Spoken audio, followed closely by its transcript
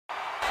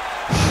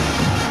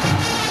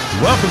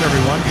Welcome,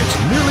 everyone. It's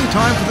nearly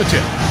time for the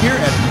tip here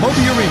at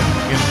Moby Arena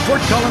in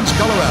Fort Collins,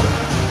 Colorado.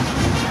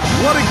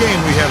 What a game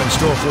we have in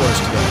store for us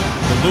today.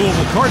 The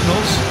Louisville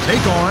Cardinals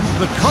take on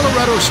the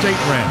Colorado State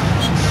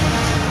Rams.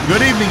 Good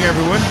evening,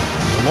 everyone.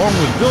 Along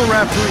with Bill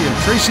Raftery and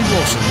Tracy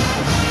Wilson,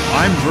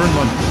 I'm Vern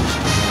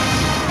Lundquist.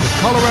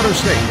 The Colorado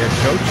State head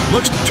coach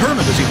looks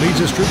determined as he leads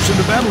his troops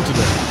into battle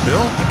today.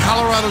 Bill? The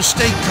Colorado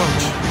State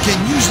coach can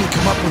usually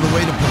come up with a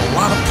way to put a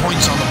lot of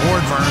points on the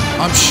board, Vern.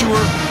 I'm sure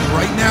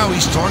right now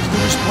he's talking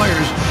to his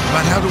players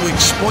about how to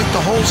exploit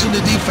the holes in the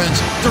defense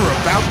they're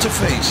about to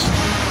face.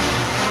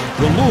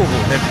 The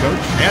Louisville head coach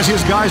has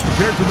his guys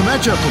prepared for the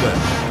matchup today.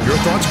 Your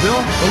thoughts, Bill?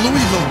 The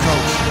Louisville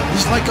coach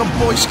is like a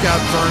Boy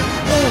Scout, Vern,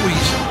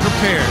 always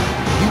prepared.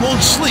 He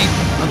won't sleep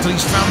until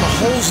he's found the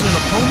holes in an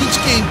opponent's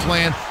game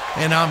plan,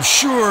 and I'm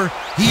sure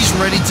he's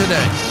ready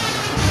today.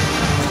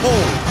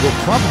 Cole will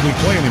probably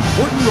play an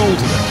important role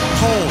today.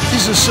 Cole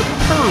is a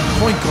superb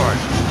point guard.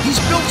 He's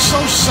built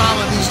so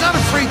solid, he's not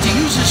afraid to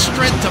use his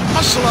strength to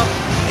muscle up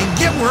and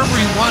get wherever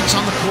he wants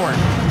on the court.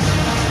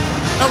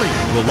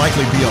 Elliott will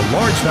likely be a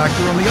large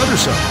factor on the other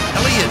side.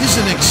 Elliott is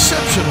an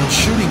exceptional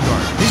shooting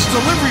guard. His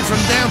delivery from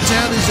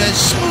downtown is as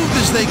smooth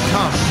as they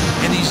come,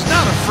 and he's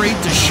not afraid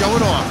to show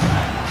it off.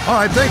 All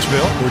right, thanks,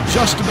 Bill. We're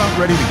just about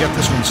ready to get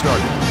this one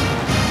started.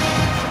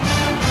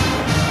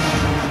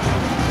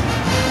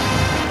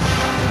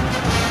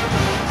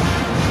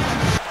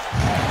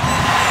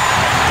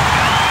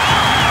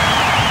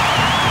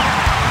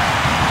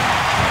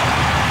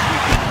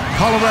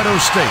 Colorado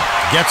State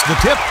gets the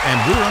tip, and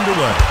we're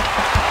underway.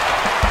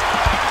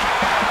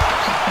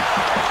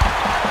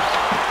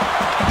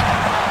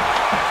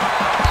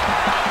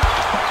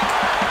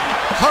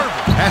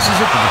 Harvey passes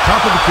it to the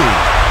top of the key.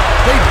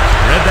 Davis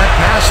read that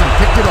pass and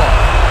picked it off.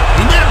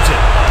 He nabs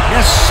it.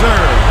 Yes, sir.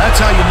 That's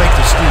how you make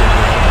the steal,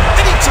 Bill.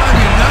 Anytime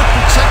you're not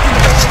protecting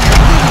the ball,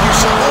 you're leaving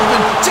yourself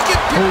open to get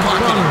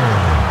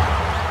pickpocketed.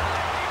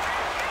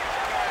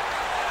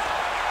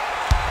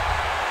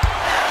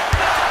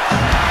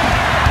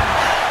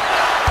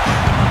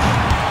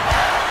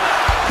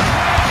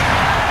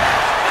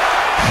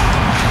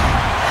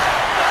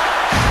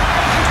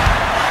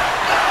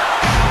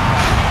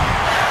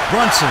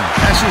 Brunson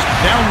passes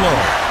down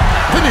low.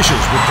 Finishes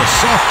with the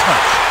soft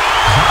touch.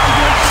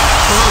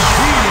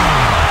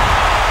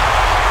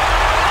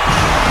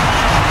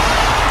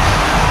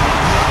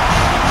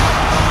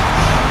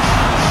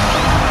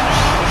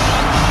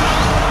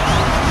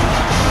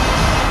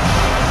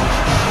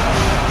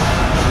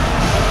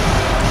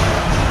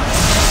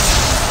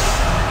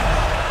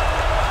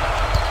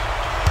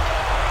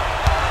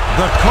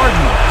 The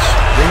Cardinals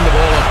bring the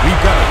ball up.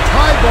 We've got a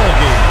tie ball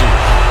game here.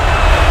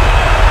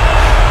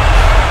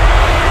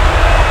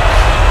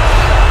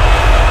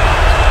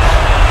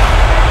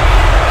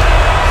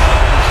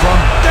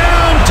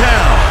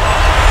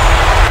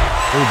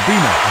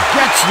 Urbina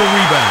gets the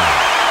rebound.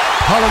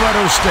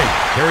 Colorado State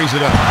carries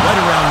it up right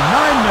around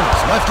 9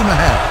 minutes left in the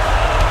half.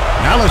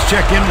 Now let's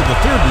check in with the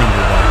third member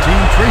of our team,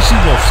 Tracy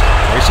Wilson.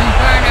 Tracy?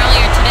 Vern,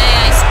 earlier today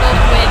I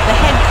spoke with the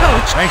head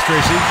coach. Thanks,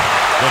 Tracy.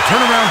 The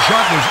turnaround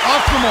shot was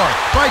off the mark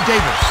by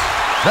Davis.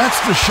 That's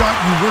the shot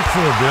you work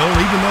for, Bill,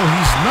 even though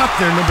he's not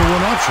their number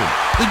one option.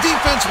 The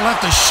defense will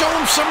have to show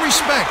him some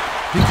respect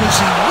because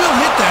he will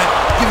hit that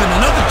given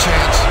another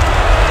chance.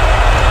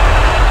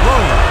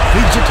 Rowe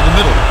feeds it to the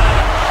middle.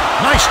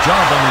 Nice job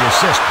on the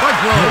assist by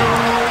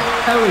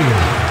Elliott.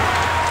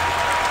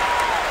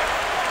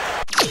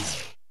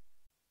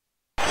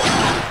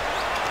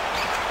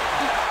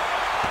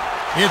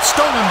 It's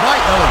stolen by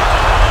Elliott.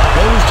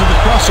 Goes to the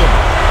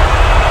crossover.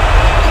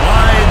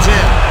 Slides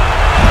in.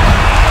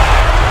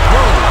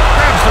 Rowe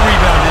grabs the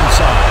rebound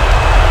inside.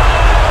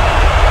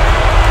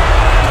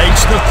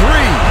 Takes the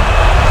three.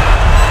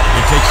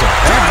 It takes a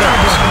bad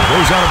bounce and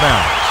goes out of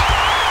bounds.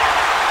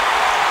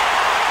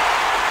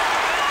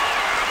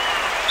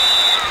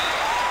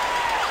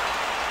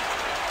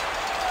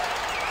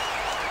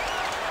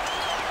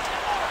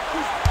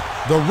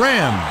 The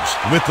Rams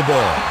with the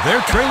ball.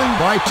 They're trailing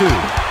by 2.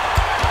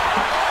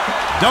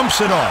 Dumps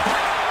it off.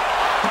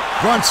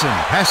 Brunson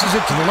passes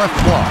it to the left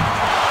block.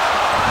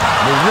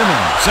 The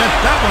women sent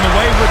that one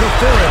away with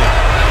authority.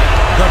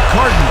 The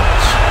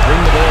Cardinals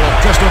bring the ball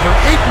up just over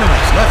 8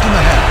 minutes left in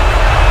the half.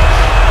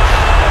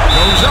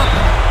 Goes up.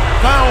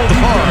 Fouled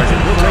hard,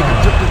 and we'll take a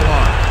trip to the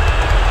line.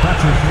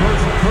 That's his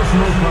first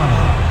personal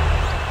foul.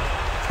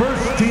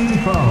 First team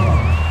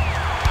foul.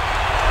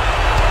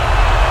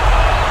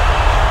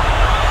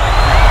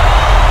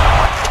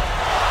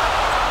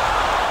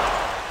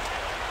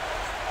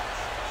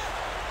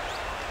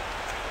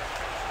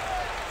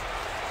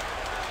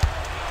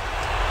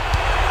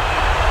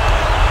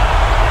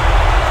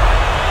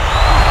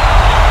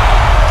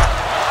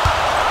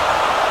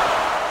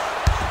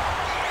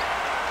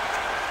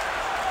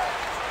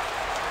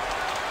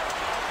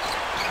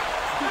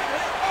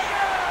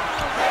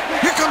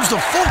 The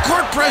full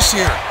court press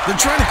here.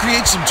 They're trying to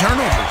create some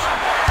turnovers.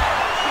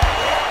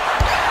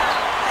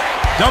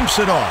 Dumps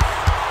it off.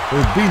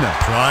 Urbina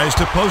tries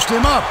to post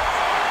him up.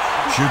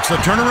 Shoots the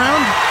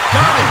turnaround.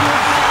 Got it.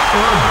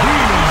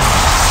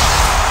 Urbina.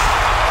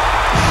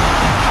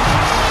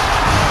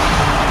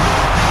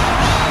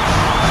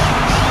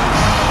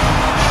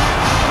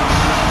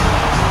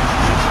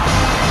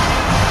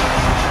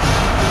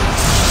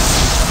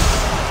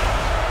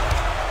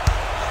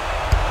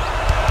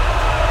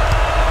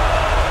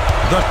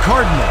 The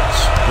Cardinals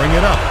bring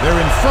it up. They're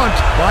in front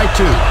by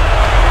 2.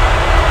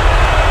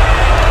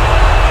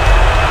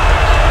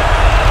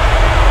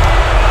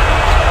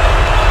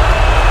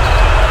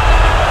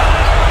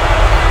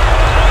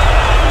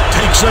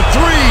 Takes a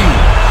 3.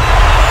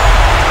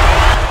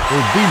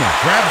 Urbina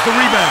grabs the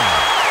rebound.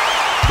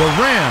 The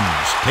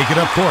Rams take it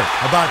up court.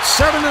 About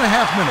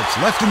 7.5 minutes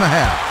left in the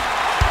half.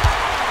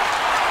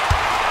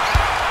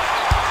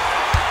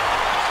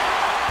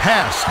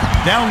 Pass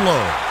down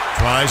low.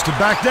 Tries to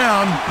back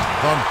down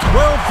from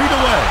 12 feet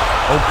away.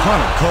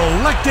 O'Connell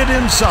collected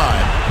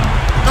inside.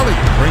 Elliott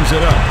brings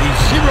it up. He's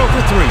 0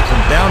 for 3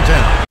 from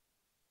downtown.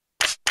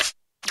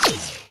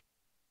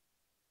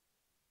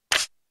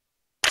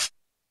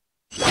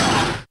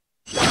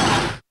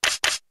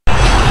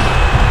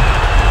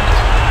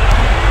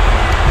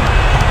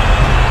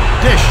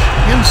 Dish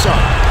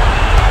inside.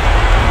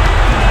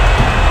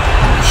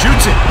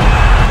 Shoots it.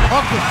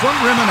 Off the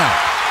front rim and out.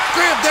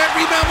 Grabbed that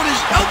rebound with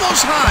his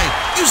elbows high,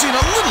 using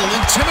a little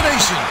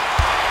intimidation.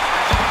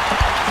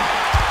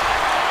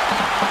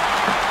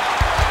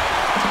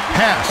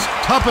 Pass,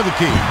 top of the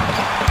key.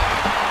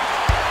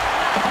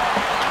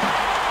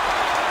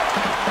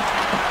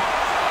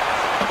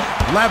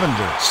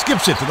 Lavender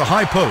skips it to the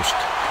high post.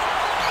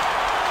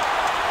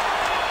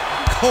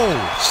 Cole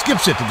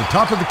skips it to the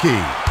top of the key.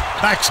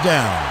 Backs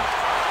down.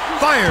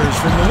 Fires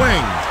from the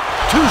wing.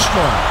 Too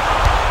strong.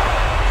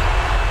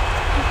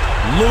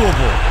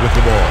 Louisville with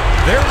the ball.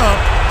 They're up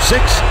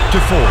 6-4.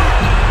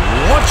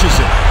 Launches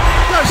it.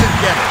 Doesn't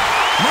get it.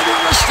 Might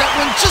have rushed that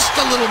one just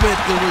a little bit.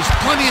 There was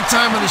plenty of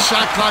time on the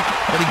shot clock,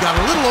 but he got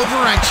a little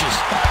over-anxious.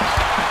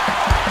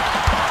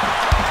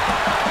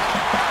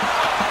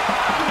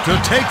 To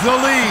take the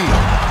lead.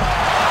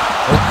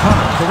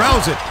 O'Connell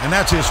corrals it, and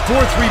that's his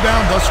 4th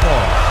rebound thus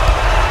far.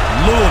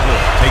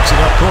 Louisville takes it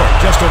up court.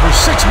 Just over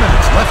 6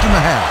 minutes left in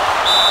the half.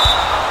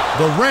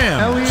 The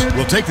Rams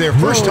will take their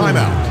first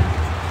timeout.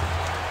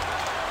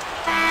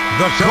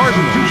 The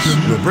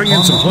Cardinals will bring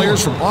in some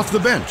players from off the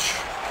bench.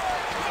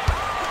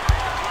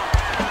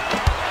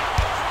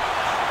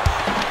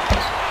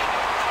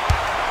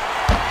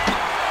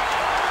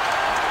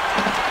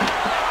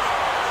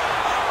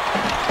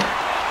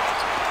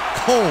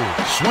 Cole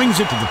swings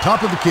it to the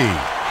top of the key.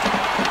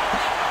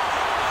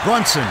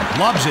 Brunson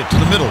lobs it to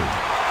the middle.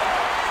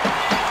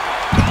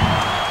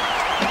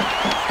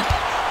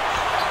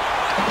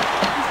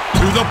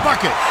 To the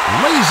bucket.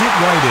 Lays it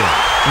right in.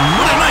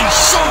 What a nice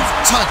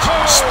soft touch.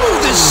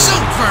 Smooth as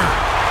silk fur.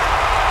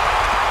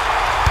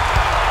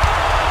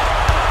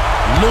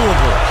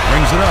 Louisville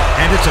brings it up,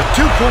 and it's a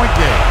 2-point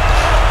game.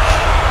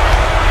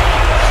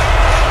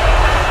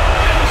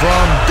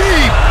 From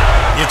deep,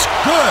 it's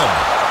good.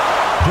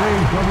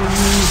 J.W.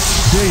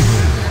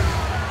 Davis.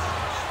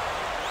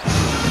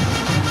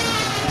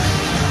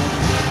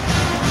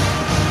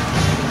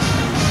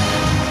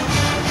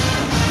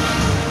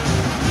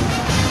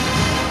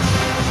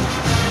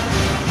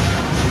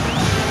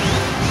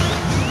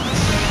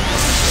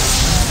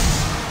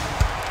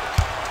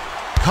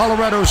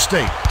 Colorodo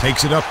State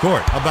takes it up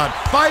court. About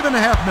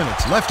 5.5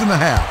 minutes left in the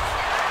half.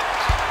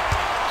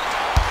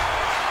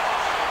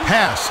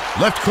 Pass,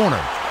 left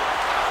corner.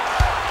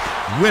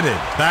 Whitted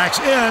backs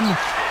in.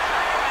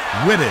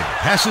 Whitted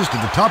passes to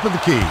the top of the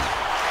key.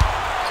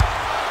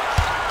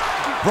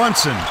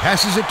 Brunson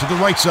passes it to the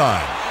right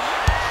side.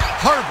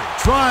 Harvey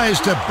tries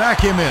to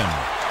back him in.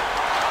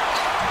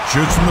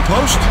 Shoots from the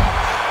post.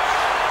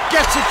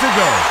 Gets it to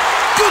go.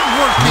 Good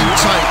work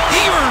inside.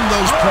 He earned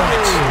those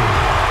points.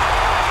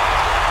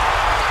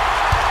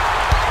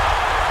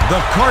 The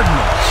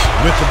Cardinals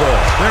with the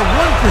ball. They're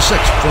 1 for 6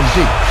 from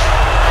deep.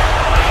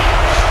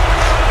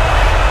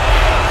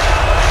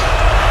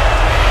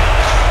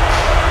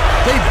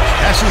 Davis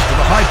passes to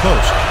the high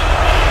post.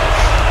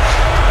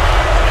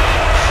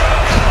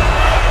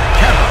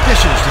 Cabot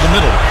dishes to the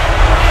middle.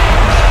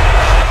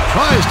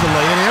 Tries to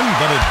lay it in,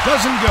 but it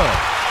doesn't go.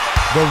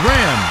 The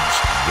Rams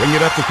bring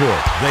it up the court.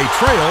 They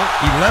trail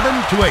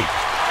 11-8.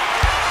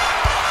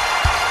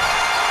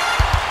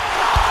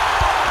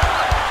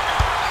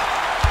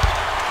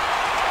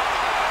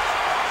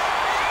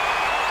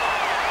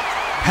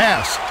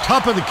 Pass,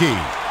 top of the key.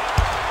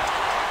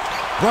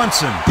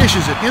 Brunson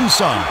dishes it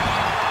inside.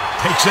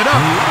 Takes it up,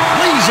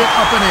 lays it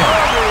up and in.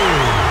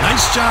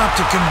 Nice job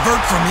to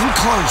convert from in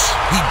close.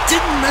 He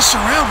didn't mess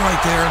around right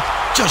there,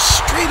 just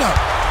straight up.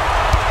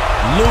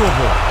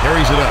 Louisville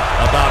carries it up.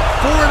 About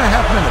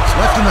 4.5 minutes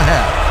left in the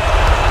half.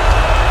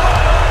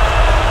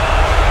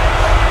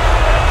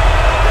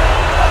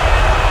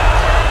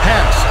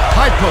 Pass,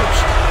 high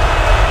post.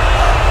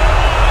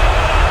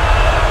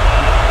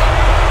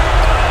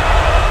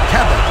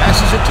 Cabot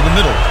passes it to the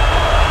middle.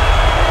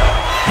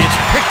 It's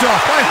picked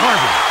off by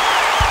Harvey.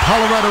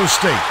 Colorado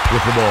State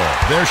with the ball.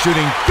 They're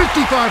shooting 55%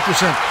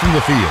 from the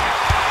field.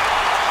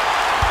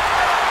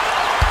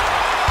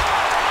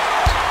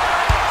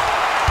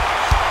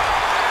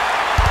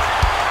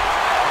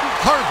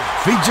 Harvey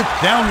feeds it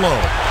down low.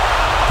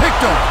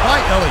 Picked off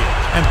by Elliott,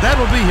 and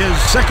that'll be his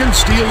 2nd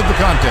steal of the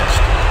contest.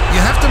 You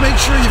have to make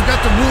sure you've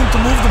got the room to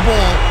move the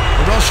ball,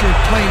 or else you're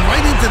playing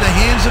right into the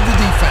hands of the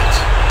defense.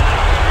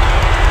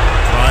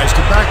 Tries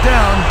to back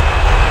down.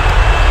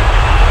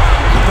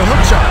 With the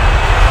hook shot.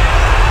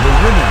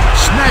 Lewinen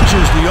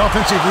snatches the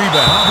offensive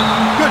rebound.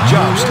 Good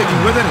job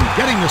sticking with it and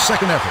getting the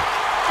second effort.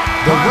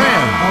 The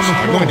Rams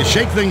are going to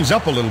shake things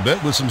up a little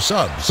bit with some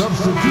subs.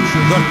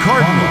 The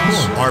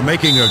Cardinals are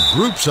making a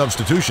group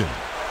substitution.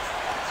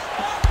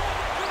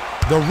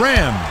 The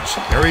Rams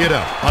carry it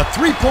up. A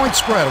 3-point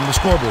spread on the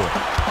scoreboard.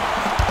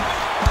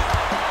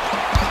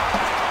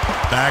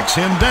 Backs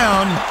him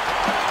down.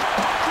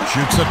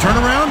 Shoots the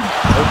turnaround.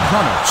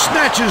 O'Connor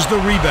snatches the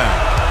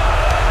rebound.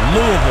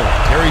 Louisville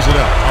carries it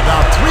up.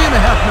 About 3.5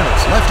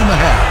 minutes left in the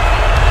half.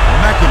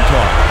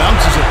 McIntyre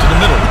bounces it to the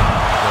middle.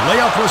 The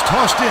layup was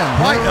tossed in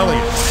by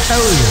Elliott.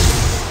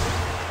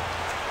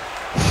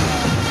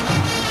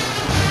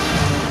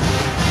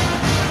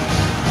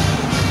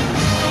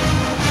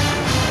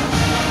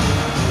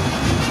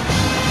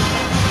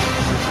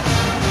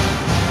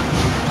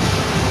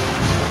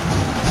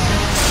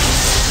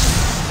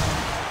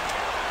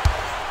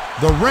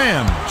 The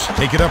Rams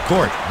take it up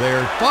court.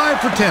 They're 5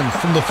 for 10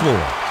 from the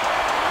floor.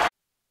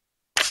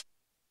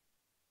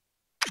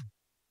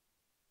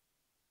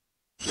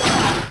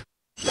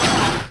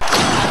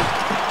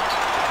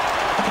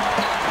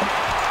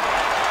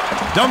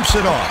 Dumps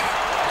it off.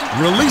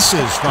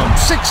 Releases from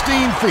 16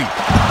 feet.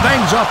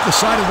 Bangs off the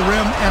side of the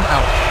rim and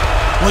out.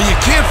 Well, you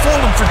can't fault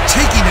him for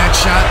taking that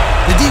shot.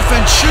 The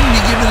defense shouldn't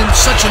be giving him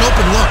such an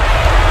open look.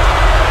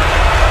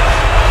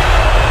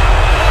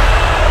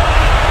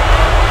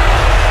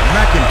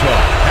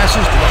 McIntyre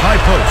passes to the high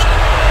post.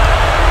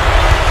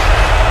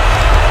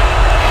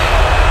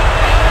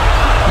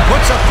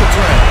 Puts up the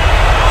tray.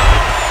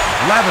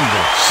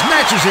 Lavender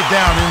snatches it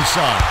down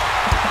inside.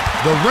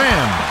 The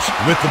Rams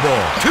with the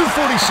ball.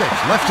 2:46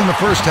 left in the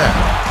first half.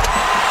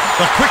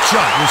 The quick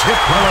shot was hit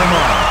by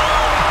Armand.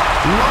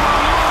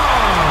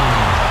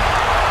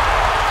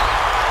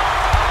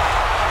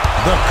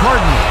 The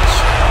Cardinals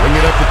bring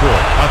it up the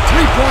court. A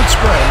 3-point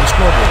spread on the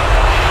scoreboard.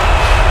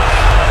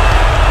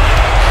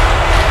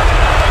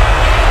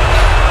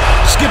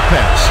 Skip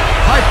pass.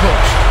 High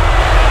post.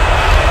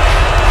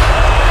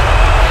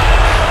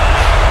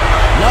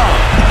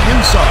 Lob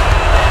inside.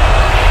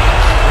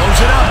 Throws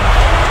it up.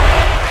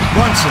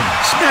 Brunson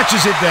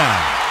snatches it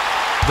down.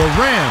 The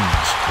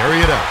Rams carry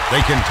it up. They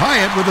can tie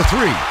it with a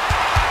 3.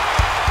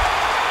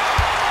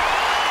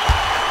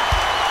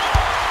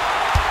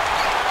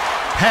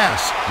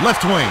 Pass,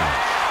 left wing.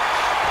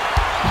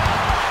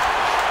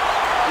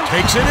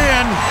 Takes it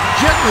in.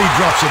 Gently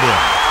drops it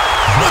in.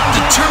 What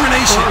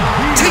determination.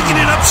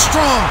 Taking it up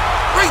strong.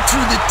 Right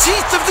through the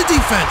teeth of the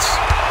defense.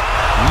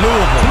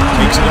 Louisville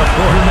takes it up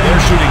court.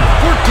 They're shooting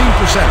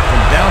 14%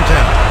 from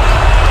downtown.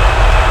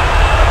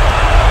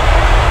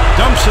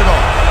 Dumps it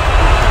off.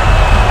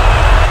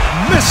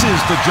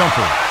 Misses the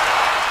jumper.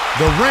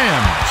 The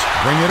Rams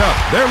bring it up.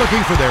 They're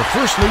looking for their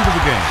first lead of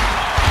the game.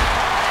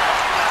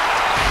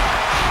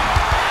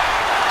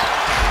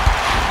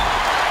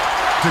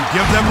 To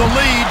give them the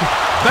lead.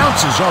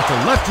 Bounces off the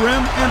left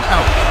rim and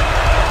out.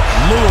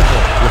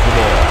 Louisville with the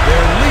ball.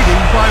 They're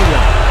leading by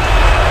 1.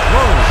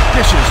 Rose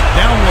dishes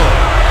down low.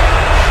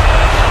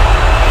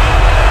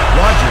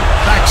 Roger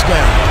backs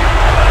down.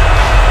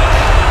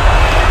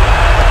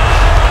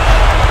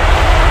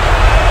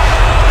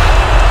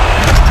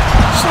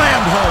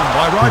 Slammed home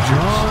by Rogers.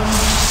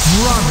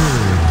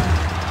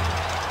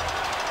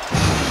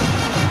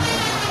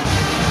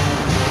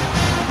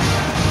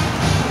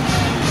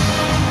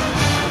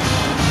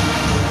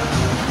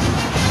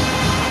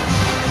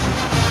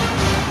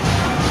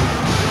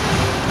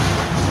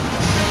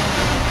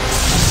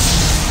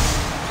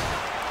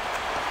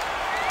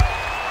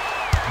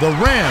 The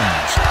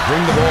Rams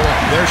bring the ball up.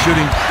 They're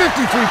shooting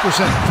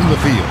 53% from the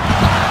field.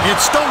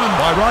 It's stolen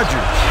by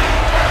Rogers.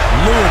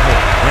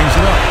 Louisville brings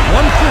it up.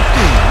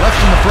 1:15 left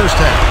in the first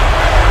half.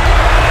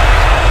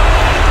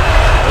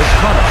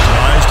 O'Connor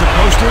tries to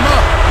post him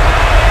up.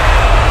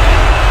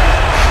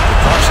 The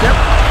drop step.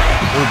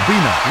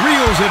 Urbina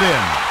reels it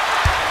in.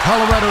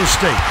 Colorado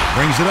State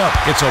brings it up.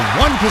 It's a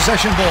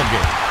 1-possession ball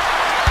game.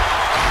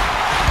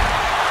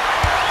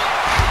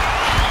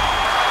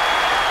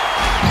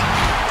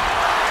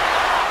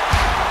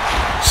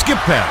 Skip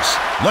pass,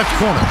 left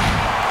corner.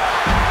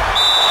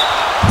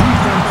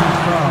 Defensive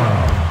foul.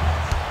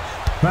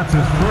 That's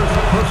his first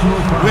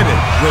personal foul. Whitted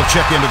will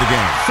check into the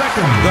game.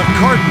 Second. The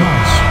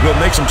Cardinals will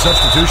make some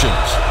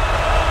substitutions.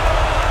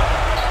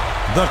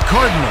 The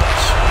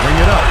Cardinals bring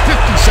it up.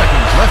 50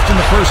 seconds left in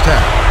the first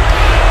half.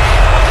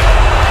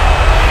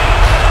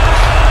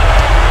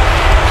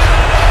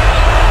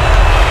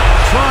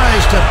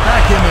 Tries to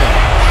back him in.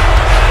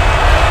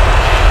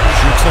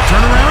 Shoots the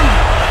turnaround.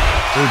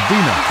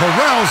 Urbina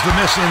corrals the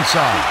miss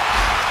inside.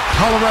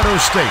 Colorado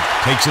State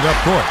takes it up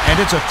court, and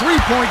it's a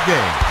 3-point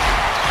game.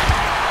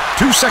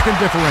 2-second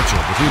differential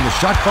between the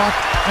shot clock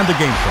and the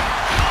game clock.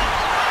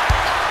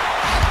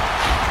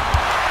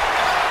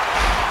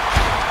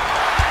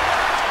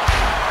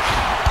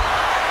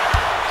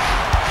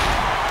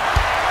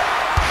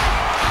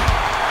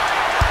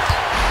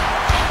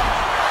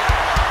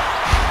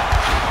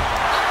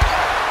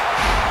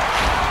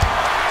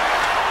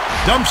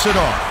 Dumps it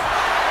off.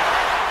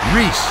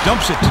 Reese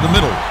dumps it to the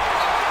middle.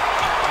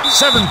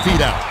 7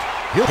 feet out.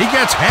 He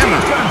gets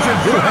hammered.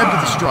 He'll head to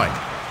the strike.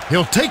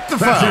 He'll take the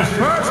foul.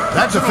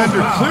 That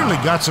defender clearly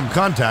got some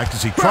contact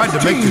as he tried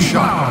to make the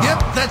shot.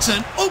 Yep, that's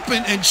an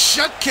open and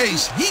shut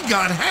case. He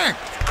got hacked.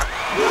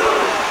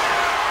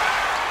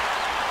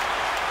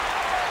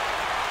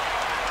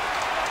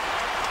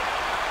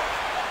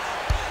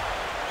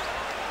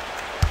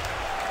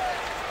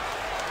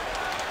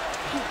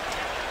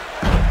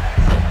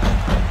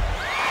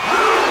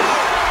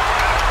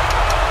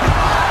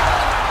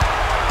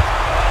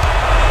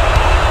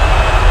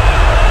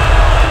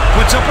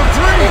 Puts up a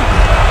 3.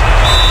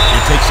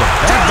 It takes a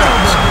bad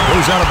bounce and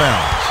goes out of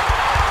bounds.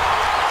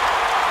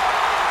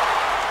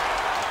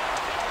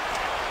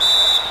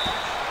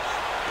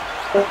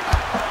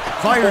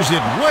 Fires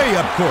it way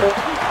up court.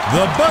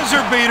 The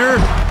buzzer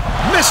beater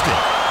missed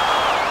it.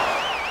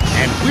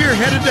 And we're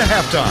headed to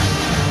halftime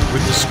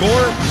with the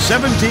score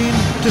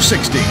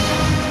 17-16.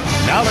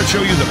 Now let's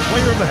show you the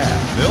player of the half.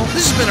 Bill?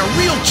 This has been a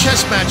real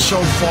chess match so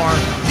far.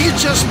 The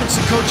adjustments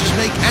the coaches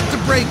make at the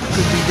break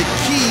could be the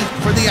key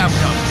for the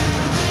outcome.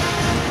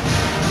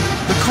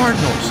 The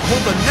Cardinals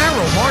hold a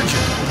narrow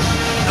margin.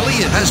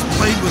 Elliott has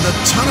played with a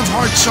ton of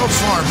heart so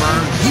far,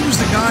 Vern. He was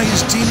the guy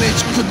his teammates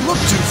could look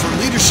to for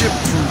leadership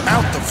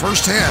throughout the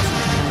first half.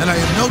 And I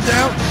have no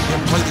doubt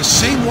he'll play the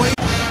same way.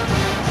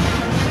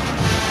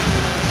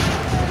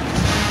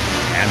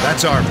 And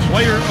that's our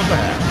player of the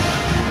half.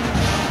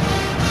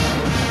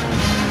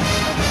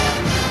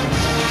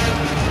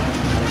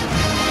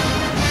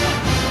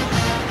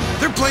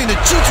 They're playing a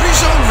 2-3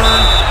 zone,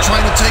 Vern,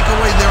 trying to take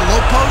away their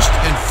low post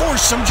and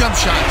force some jump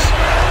shots.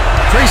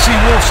 Tracy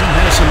Wilson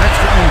has some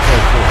extra info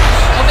for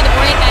us. Over the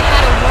break, I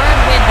had a word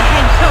with the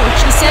head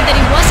coach. He said that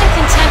he wasn't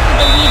content with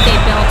the lead they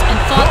built and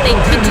thought they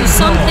could do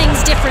some things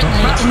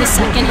differently in the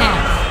second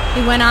half.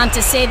 He went on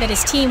to say that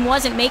his team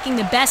wasn't making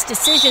the best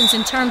decisions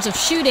in terms of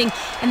shooting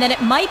and that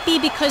it might be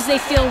because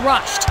they feel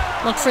rushed.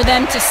 Look for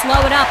them to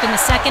slow it up in the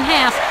second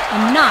half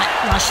and not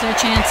rush their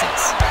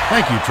chances.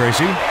 Thank you,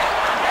 Tracy.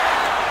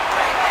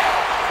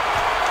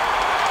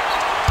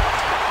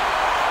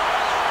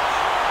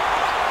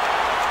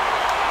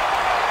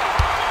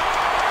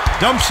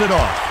 Dumps it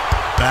off.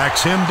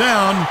 Backs him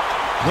down.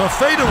 The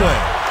fadeaway.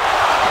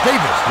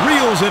 Davis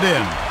reels it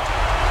in.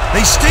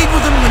 They stayed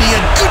with him when he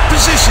had good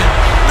position.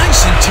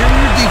 Nice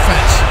interior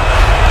defense.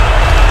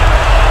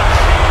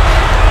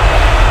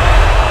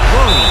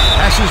 Rose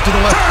passes to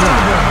the left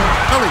corner.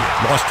 Elliott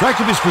lost track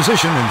of his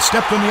position and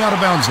stepped on the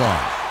out-of-bounds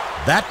line.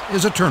 That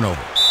is a turnover.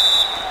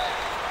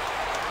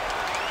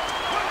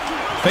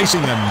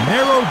 Facing a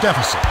narrow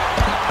deficit.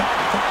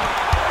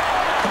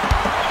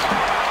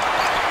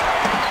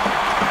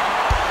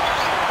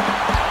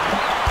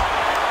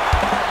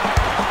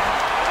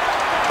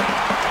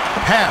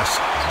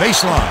 Pass,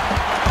 baseline.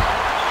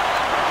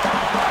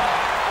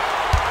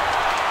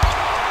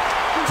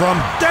 From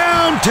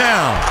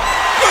downtown.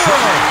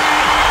 Good.